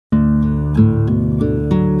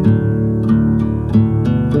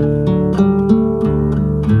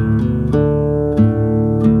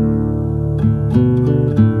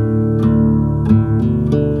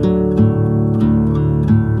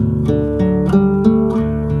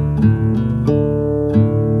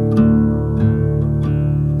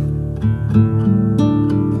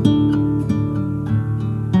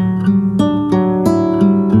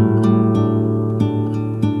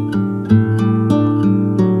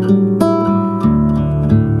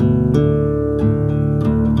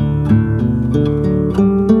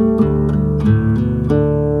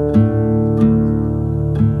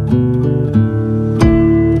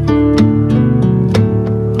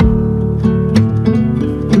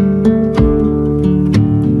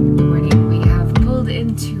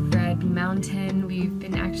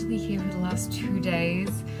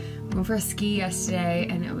For a ski yesterday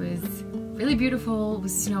and it was really beautiful. It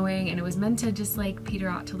was snowing and it was meant to just like peter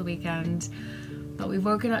out till the weekend, but we've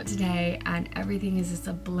woken up today and everything is just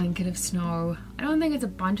a blanket of snow. I don't think it's a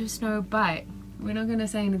bunch of snow, but we're not gonna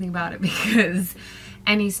say anything about it because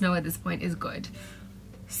any snow at this point is good.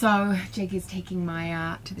 So Jake is taking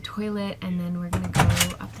Maya to the toilet and then we're gonna go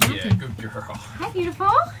up the mountain. Yeah, good girl. Hi,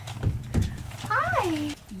 beautiful.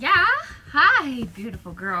 Hi. Yeah. Hi,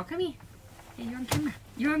 beautiful girl. Come here. Hey, you're on camera.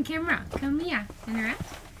 You're on camera. Come here. Turn around.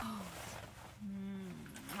 Oh.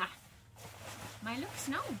 My look,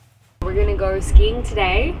 snow. We're gonna go skiing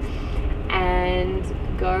today and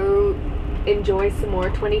go enjoy some more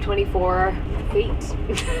 2024 feet,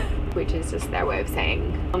 which is just their way of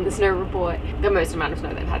saying on the snow report the most amount of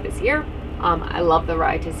snow they've had this year. I love the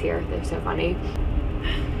writers here. They're so funny.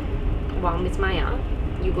 Well, Miss Maya,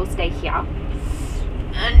 you will stay here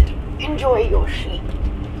and enjoy your sheep.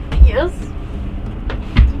 Yes.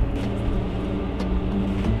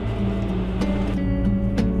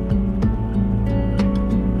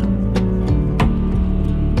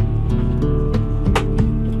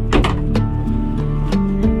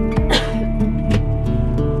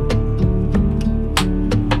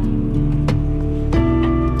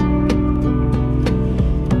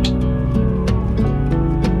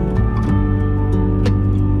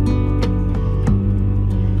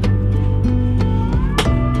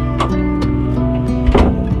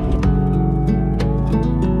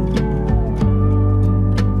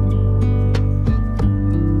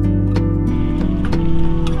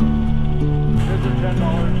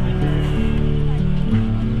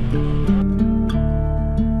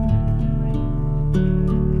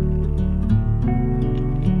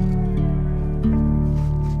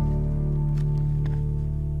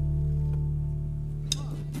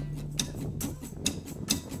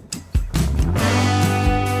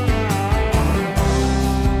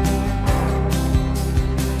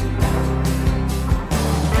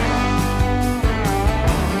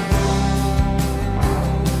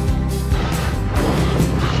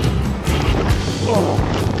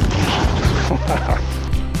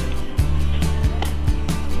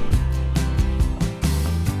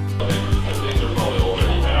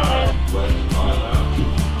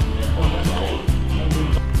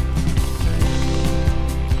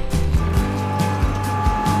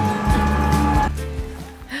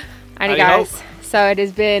 Alrighty guys, so it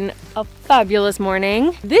has been a fabulous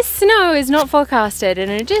morning. This snow is not forecasted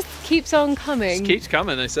and it just keeps on coming. It keeps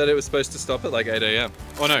coming. They said it was supposed to stop at like 8 AM.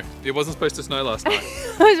 Oh no, it wasn't supposed to snow last night.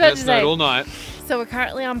 I was about to say. It say. snowed all night. So we're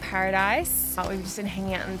currently on Paradise. We've just been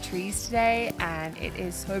hanging out in the trees today and it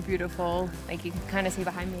is so beautiful. Like you can kind of see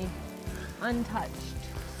behind me, untouched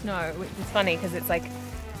snow, which is funny because it's like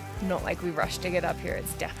not like we rushed to get up here.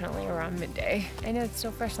 It's definitely around midday. I know it's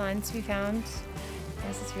still fresh lines to be found.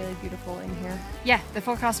 This is really beautiful in here. Yeah, the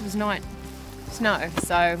forecast was not snow,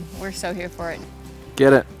 so we're so here for it.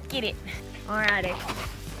 Get it. Get it. Alrighty.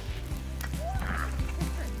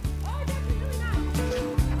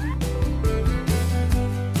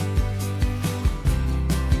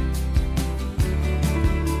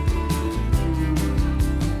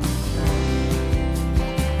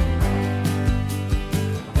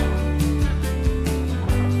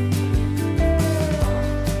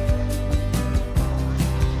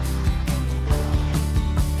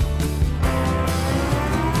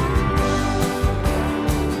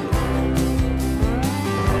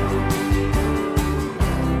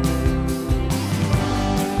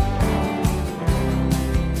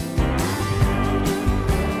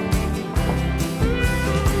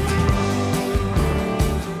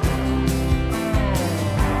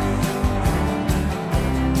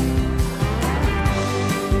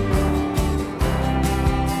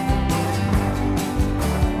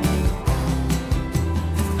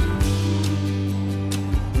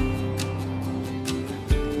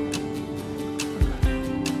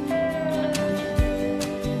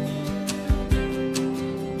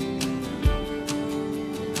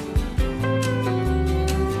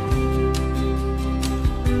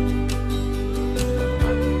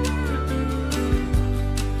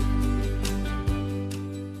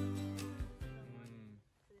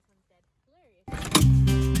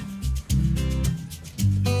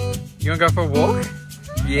 You wanna go for a walk?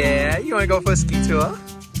 Yeah, you wanna go for a ski tour?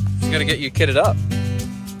 It's gonna get you kitted up.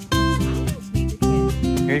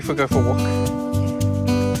 Ready for go for a walk?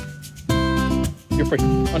 You're free.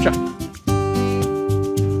 On track.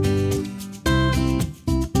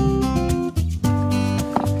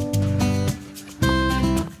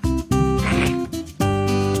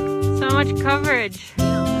 So much coverage.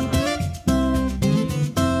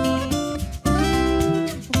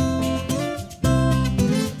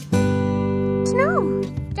 Snow!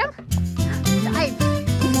 Jump! Dive!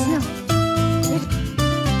 Snow!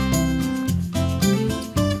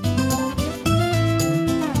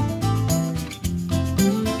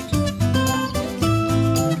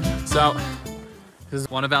 So, this is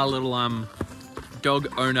one of our little dog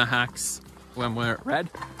owner hacks when we're at Red.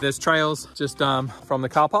 There's trails just from the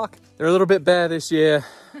car park. They're a little bit bare this year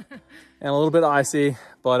and a little bit icy,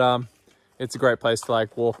 but it's a great place to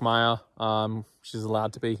like walk Maya. She's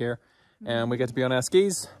allowed to be here, and we get to be on our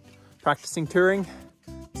skis, practicing touring,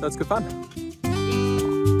 so it's good fun.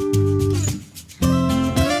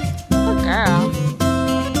 Good girl.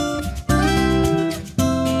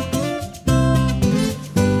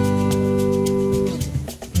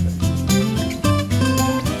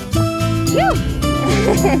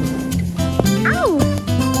 Ow!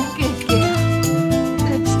 Good girl.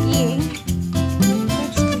 Good skiing.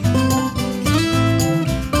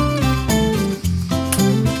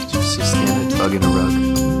 She's just kind of tugging a rug.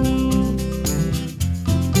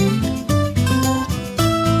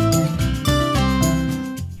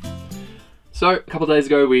 So a couple of days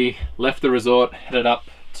ago we left the resort, headed up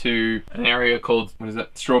to an area called, what is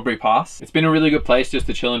it, Strawberry Pass. It's been a really good place just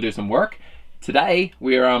to chill and do some work. Today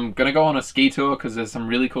we're gonna go on a ski tour because there's some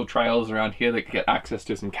really cool trails around here that get access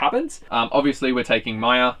to some cabins. Obviously we're taking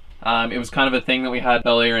Maya. It was kind of a thing that we had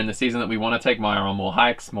earlier in the season that we want to take Maya on more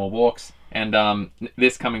hikes, more walks, and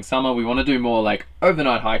this coming summer we want to do more like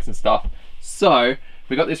overnight hikes and stuff. So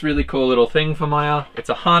we got this really cool little thing for Maya. It's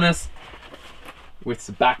a harness with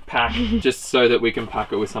a backpack just so that we can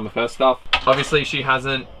pack it with some of her stuff. Obviously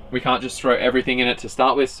we can't just throw everything in it to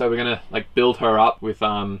start with, so we're gonna like build her up with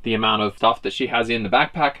the amount of stuff that she has in the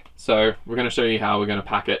backpack. So we're gonna show you how we're gonna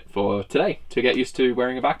pack it for today to get used to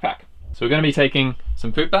wearing a backpack. So we're gonna be taking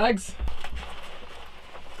some poop bags,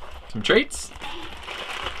 some treats,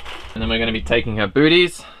 and then we're gonna be taking her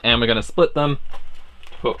booties and we're gonna split them,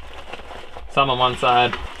 put some on one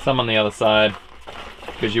side, some on the other side,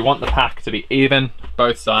 because you want the pack to be even,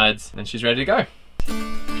 both sides, and she's ready to go.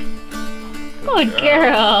 Good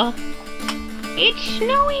girl. It's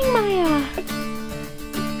snowing, Maya.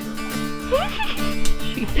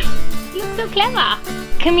 You're so clever.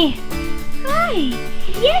 Come here. Hi.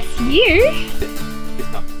 Yes, you.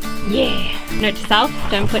 Yeah. Note to self,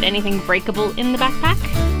 don't put anything breakable in the backpack.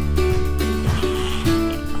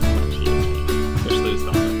 Especially this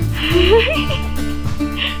time.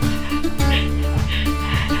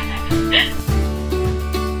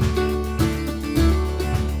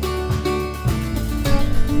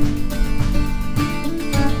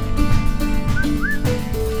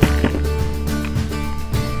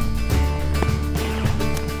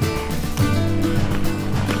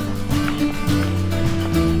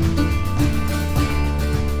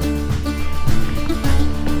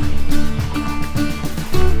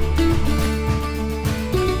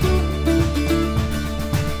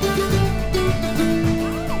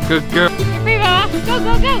 Good girl. Riva, go,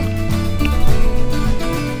 go, go.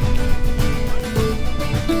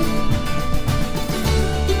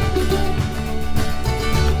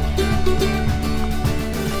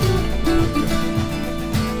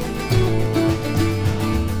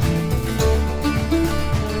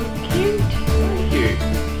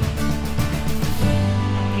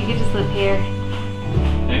 We could just live here.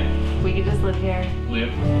 Yeah. We could just live here.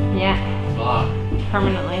 Live. Yeah. Ah.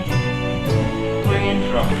 Permanently. We're in.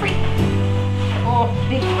 Free. Oh,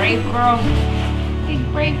 big brave girl. Big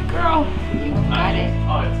brave girl. You got it.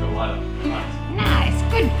 Oh, it's a lot of nice. Nice.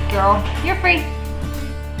 Good girl. You're free.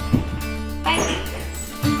 Bye.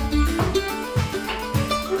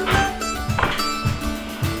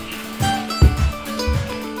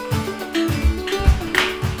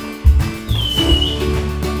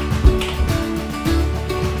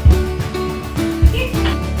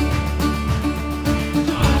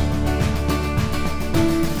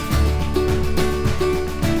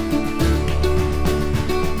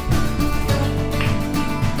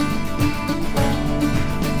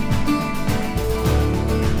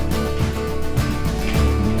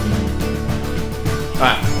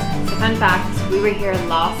 Fun fact, we were here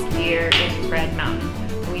last year in Red Mountain.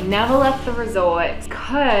 We never left the resort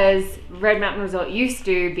because Red Mountain Resort used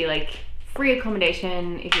to be like free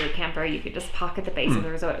accommodation. If you're a camper, you could just park at the base of the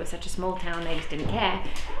resort. It was such a small town, they just didn't care.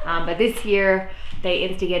 But this year, they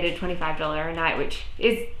instigated a $25 a night, which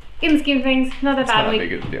is, in the scheme of things, not that bad. Not that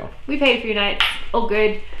big of a deal. We paid a few nights, all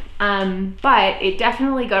good. But it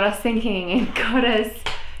definitely got us thinking and got us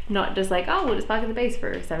not just like, oh, we'll just park at the base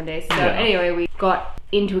for 7 days. So anyway, we got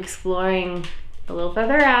into exploring a little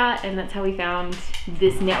further out, and that's how we found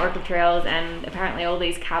this network of trails. And apparently all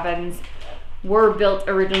these cabins were built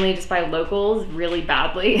originally just by locals really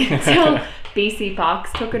badly until BC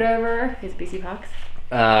Parks took it over. Is it BC Parks?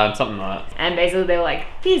 Something like that. And basically they were like,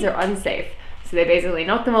 these are unsafe. So they basically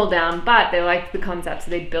knocked them all down, but they liked the concept,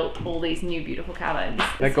 so they built all these new beautiful cabins.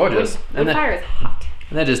 They're gorgeous. Wood fire is hot.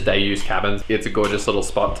 And they're just day-use cabins. It's a gorgeous little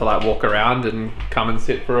spot to like walk around and come and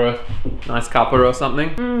sit for a nice cuppa or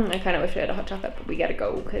something. I kind of wish we had a hot chocolate, but we gotta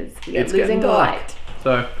go because we're It's losing getting the dark. light.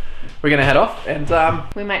 So we're gonna head off, and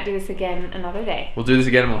We might do this again another day. we'll do this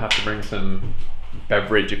again, and we'll have to bring some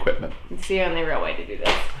beverage equipment. It's the only real way to do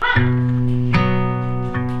this.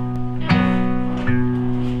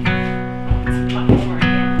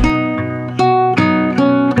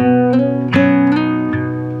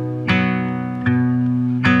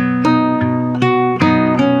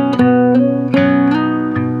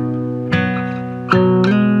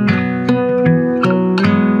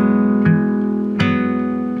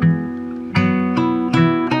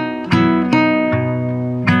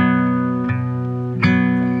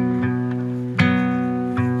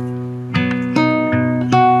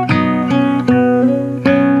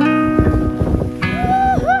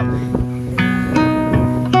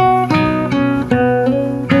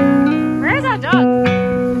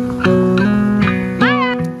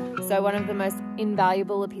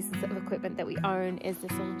 Invaluable pieces of equipment that we own is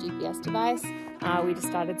this little GPS device. We just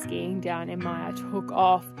started skiing down and Maya took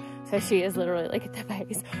off, so she is literally like at the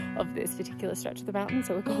base of this particular stretch of the mountain,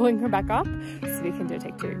 so we're calling her back up so we can do a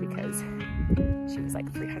take two because she was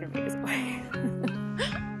like 300 meters away.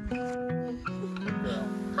 Good girl.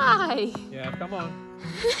 Hi! Yeah, come on.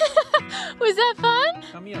 Was that fun?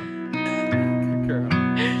 Come here. Good girl.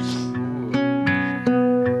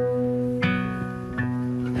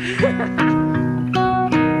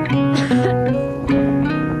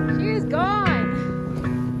 She's gone.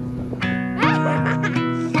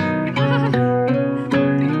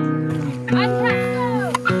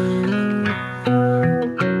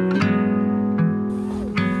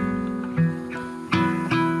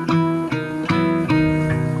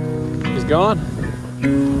 She's gone.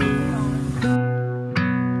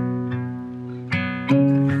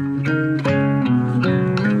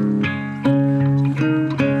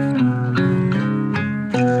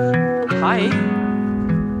 Hi. You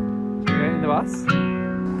going in the bus?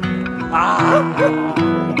 Ah!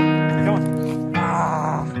 Come on.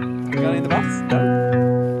 Ah! You going in the bus? No.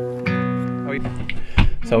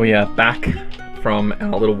 So we are back from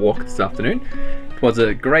our little walk this afternoon. It was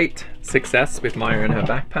a great success with Maya and her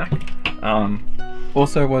backpack.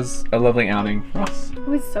 Also was a lovely outing for us. It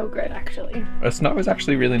was so good, actually. The snow was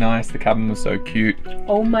actually really nice. The cabin was so cute.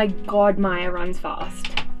 Oh my god, Maya runs fast.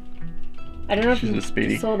 I don't know if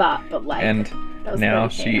you saw that, but like, and that was now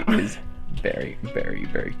 30K she now. is very, very,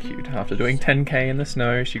 very cute. After doing 10K in the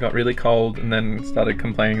snow, she got really cold and then started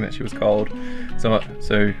complaining that she was cold.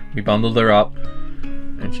 So we bundled her up,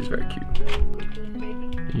 and she's very cute.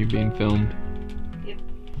 You've been filmed.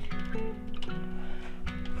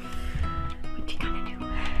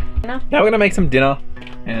 Now we're gonna make some dinner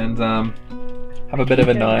and have a bit of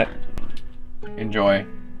a night. Enjoy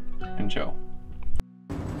and chill.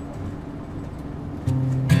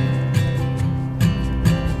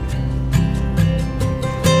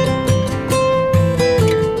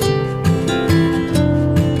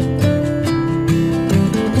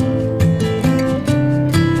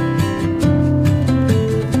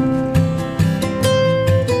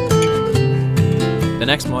 The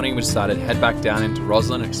next morning we decided to head back down into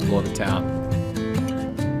Rossland and explore the town.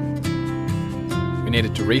 We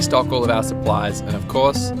needed to restock all of our supplies, and of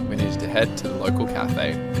course, we needed to head to the local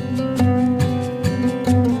cafe.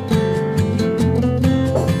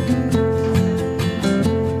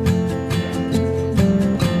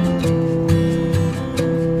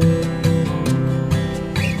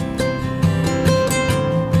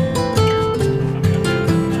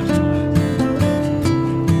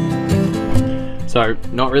 So,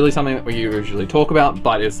 not really something that we usually talk about,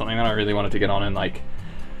 but it's something that I really wanted to get on and like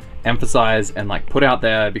emphasize and like put out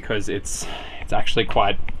there because it's actually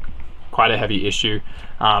quite a heavy issue.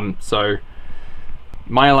 So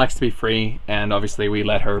Maya likes to be free, and obviously we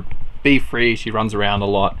let her be free. She runs around a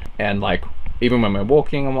lot, and like even when we're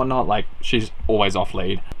walking and whatnot, like she's always off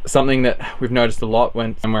lead. Something that we've noticed a lot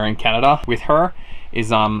when we're in Canada with her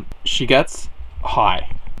is she gets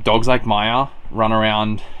high. Dogs like Maya run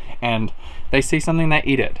around and they see something, they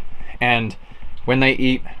eat it. And when they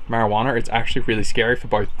eat marijuana, it's actually really scary for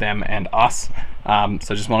both them and us.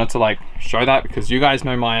 So just wanted to like show that, because you guys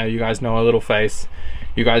know Maya, you guys know her little face,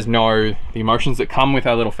 you guys know the emotions that come with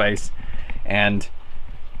her little face, and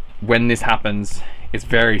when this happens, it's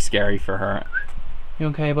very scary for her. You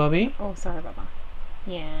okay, Bobby? Oh, sorry, Baba.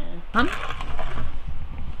 Yeah. Come.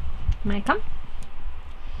 May I come?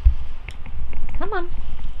 Come on.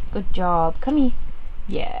 Good job. Come here.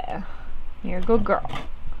 Yeah. You're a good girl.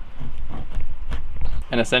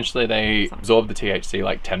 And essentially they absorb the THC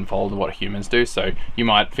like tenfold of what humans do. So you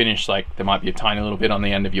might finish, like there might be a tiny little bit on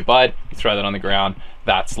the end of your bud, you throw that on the ground,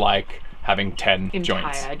 that's like having 10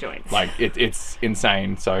 joints. Like it's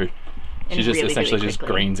insane. So she just really, essentially just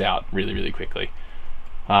greens out really, really quickly.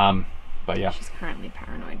 But yeah. She's currently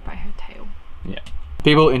paranoid by her tail. Yeah.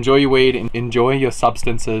 People, enjoy your weed, enjoy your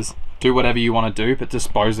substances, do whatever you want to do, but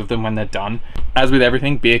dispose of them when they're done. As with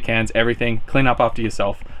everything, beer cans, everything, clean up after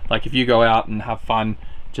yourself. Like if you go out and have fun,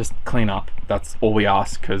 just clean up. That's all we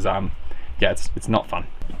ask, because yeah, it's not fun.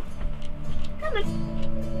 Come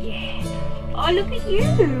on. Yeah. Oh, look at you.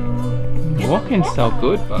 You're walking so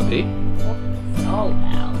good, buddy. So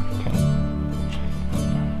well. Okay.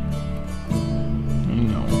 You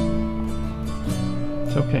know.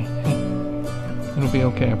 It's okay. Hey. It'll be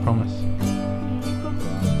okay, I promise.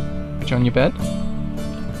 Put you on your bed.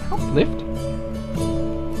 Lift.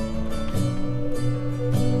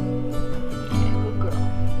 Good girl.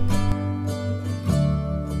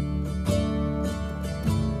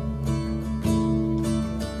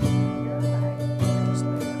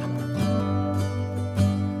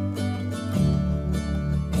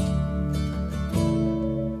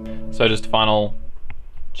 So just final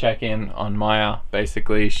check-in on Maya.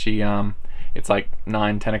 Basically, she it's like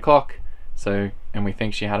 9-10 o'clock, so, and we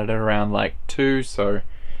think she had it at around like 2, so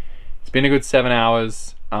it's been a good 7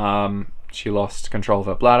 hours. She lost control of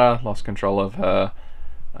her bladder, lost control of her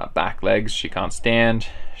back legs. She can't stand,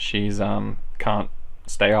 she's can't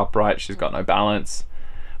stay upright, she's got no balance,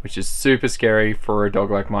 which is super scary for a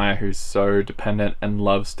dog like Maya, who's so dependent and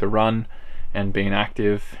loves to run and being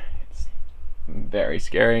active. It's very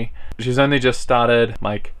scary. She's only just started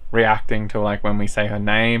like reacting to like when we say her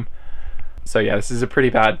name. So yeah, this is a pretty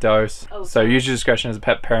bad dose. So use your discretion as a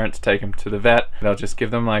pet parent to take them to the vet. They'll just give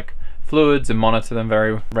them like fluids and monitor them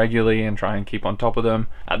very regularly and try and keep on top of them.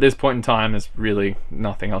 At this point in time, there's really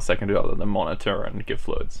nothing else they can do other than monitor and give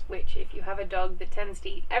fluids. Which, if you have a dog that tends to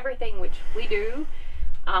eat everything, which we do,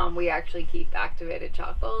 we actually keep activated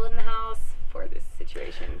charcoal in the house for this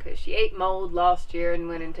situation, because she ate mold last year and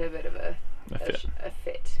went into a bit of a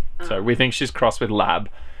fit. So we think she's crossed with lab,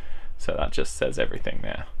 so that just says everything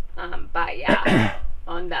there. But yeah,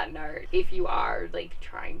 on that note, if you are like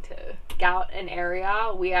trying to scout an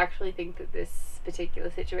area, we actually think that this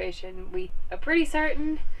particular situation, we are pretty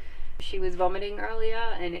certain she was vomiting earlier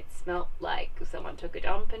and it smelt like someone took a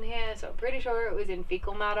dump in here, so I'm pretty sure it was in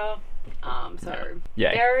fecal matter. So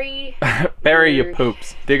yeah, bury your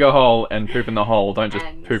poops, dig a hole and poop in the hole, don't just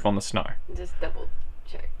poop on the snow. Just double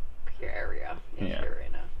check your area if you're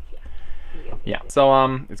in a yeah. So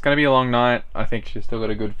it's gonna be a long night. I think she's still got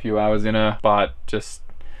a good few hours in her, but just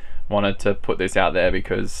wanted to put this out there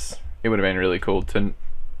because it would have been really cool to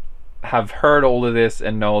have heard all of this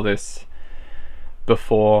and know this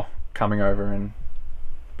before coming over and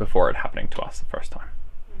before it happening to us the first time.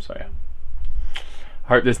 So yeah, I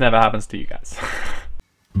hope this never happens to you guys.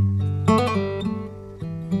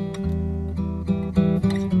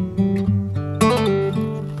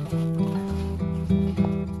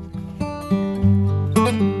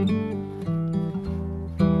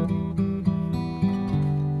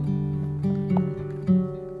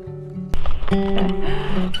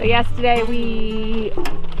 So yesterday we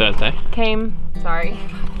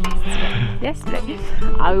yesterday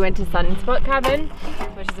we went to Sunseeker Cabin,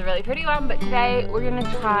 which is a really pretty one, but today we're gonna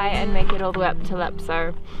try and make it all the way up to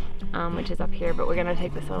Lepsoe, which is up here, but we're gonna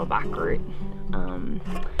take this little back route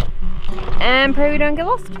and pray we don't get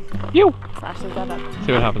lost. You Slash this up.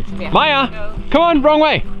 See what happens. Yeah. Maya, come on, wrong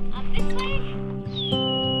way. Up this way.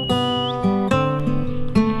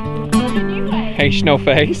 New way. Hey,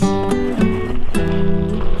 Snowface.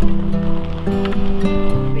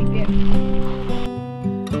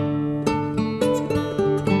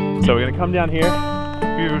 So we're gonna come down here,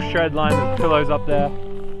 beautiful shred line, there's pillows up there,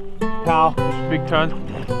 pow, just big turns,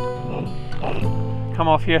 come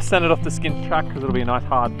off here, send it off the skin track because it'll be a nice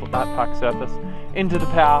hard flat pack surface, into the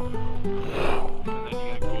pow, and then you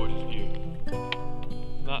get a gorgeous view.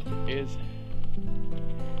 is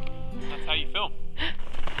that's how you film.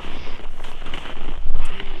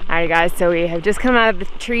 Alright guys, so we have just come out of the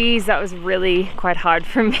trees. That was really quite hard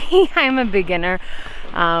for me. I'm a beginner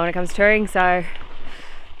when it comes to touring, so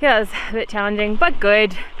yeah, it was a bit challenging, but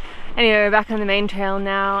good. Anyway, we're back on the main trail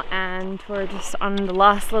now, and we're just on the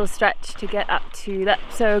last little stretch to get up to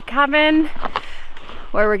Lepsoe Cabin,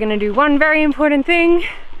 where we're gonna do one very important thing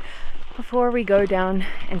before we go down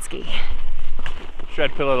and ski.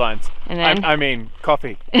 Shred pillow lines. And then I mean,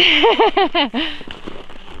 coffee.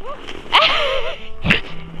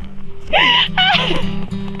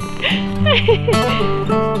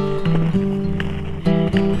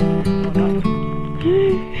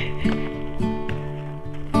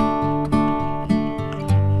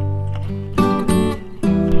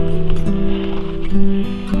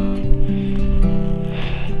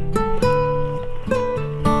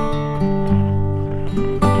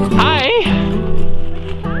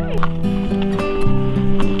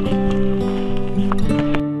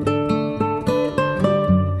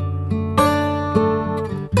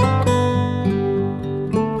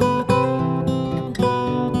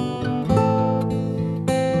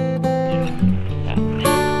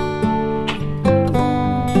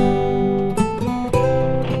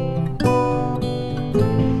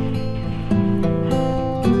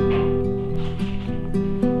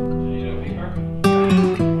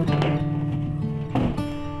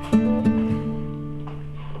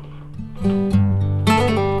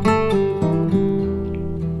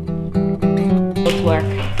 work.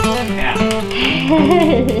 Yeah.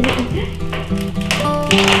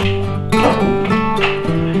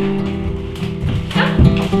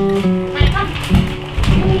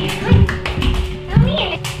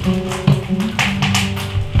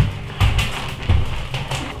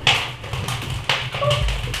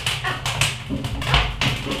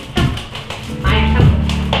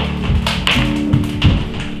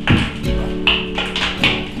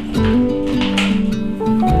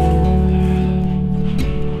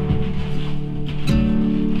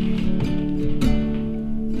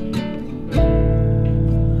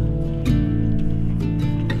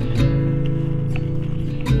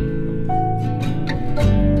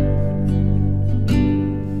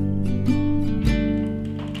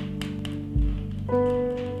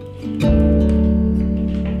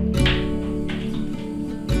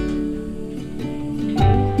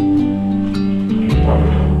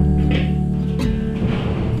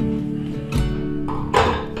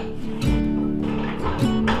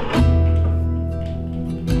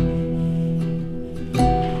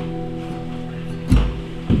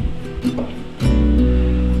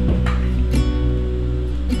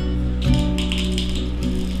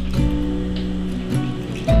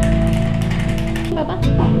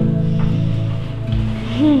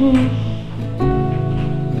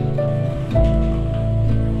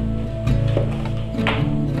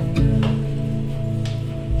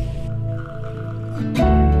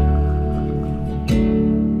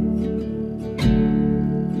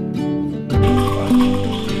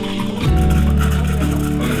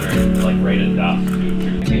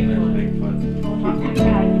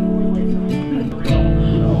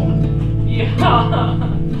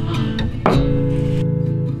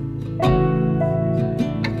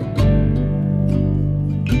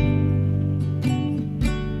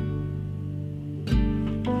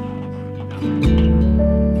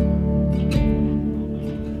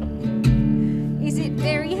 Is it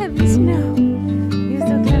very heavy snow? You're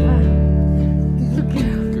so clever. Good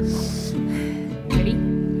girl. Ready?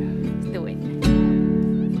 Let's do it.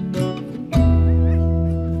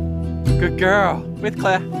 Good girl. With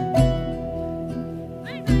Claire.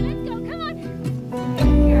 Let's go, come on.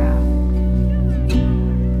 Good girl.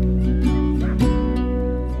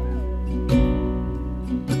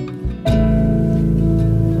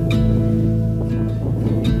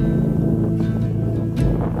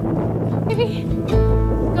 Baby,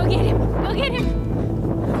 go get him. Go get him.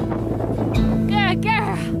 Good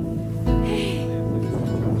girl.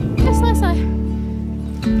 Just listen.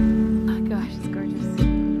 Oh gosh, it's gorgeous.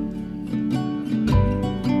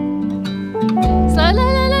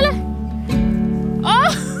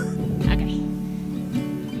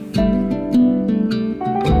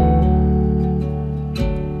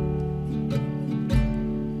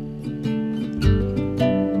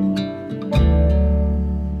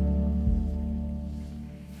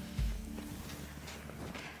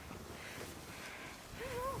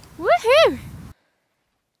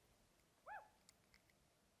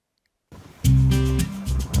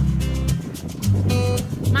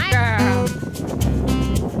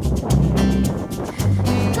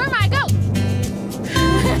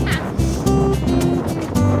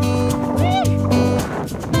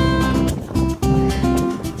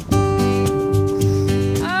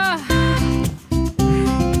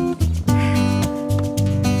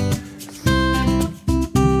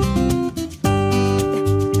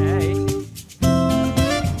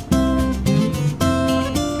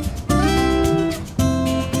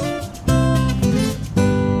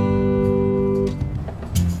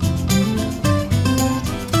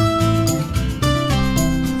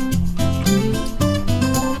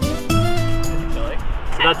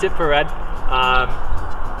 tip for Red.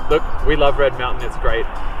 Look, we love Red Mountain. It's great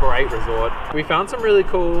resort. We found some really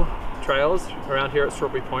cool trails around here at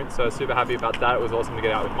Strawberry Point, so super happy about that. It was awesome to get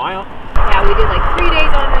out with Maya. Yeah, we did like 3 days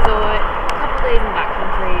on resort, a couple days in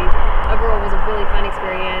backcountry. Overall, it was a really fun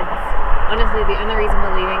experience. Honestly, the only reason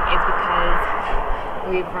we're leaving is because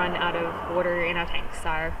we've run out of water in our tanks,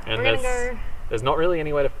 so we're gonna go. There's not really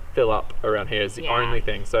anywhere to fill up around here is the only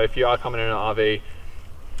thing. So if you are coming in an RV,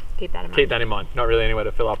 keep that in mind. Not really anywhere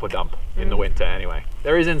to fill up or dump in the winter anyway.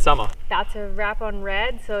 There is in summer. That's a wrap on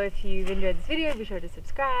Red. So if you've enjoyed this video, be sure to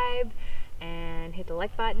subscribe and hit the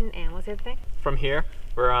like button. And what's the other thing? From here,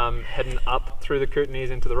 we're heading up through the Kootenays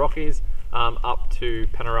into the Rockies, up to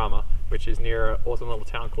Panorama, which is near an awesome little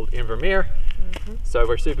town called Invermere. So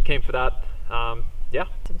we're super keen for that. Yeah.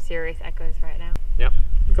 Some serious echoes right now. Yep.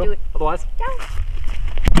 Let's cool. do it. Otherwise, go.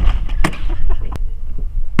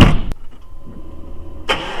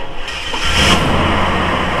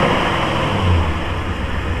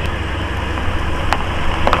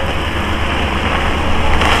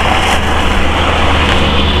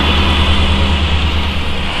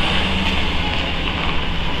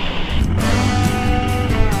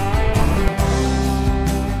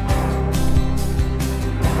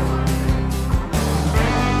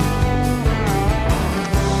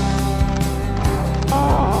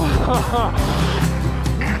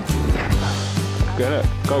 Get it.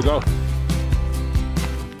 Go, go.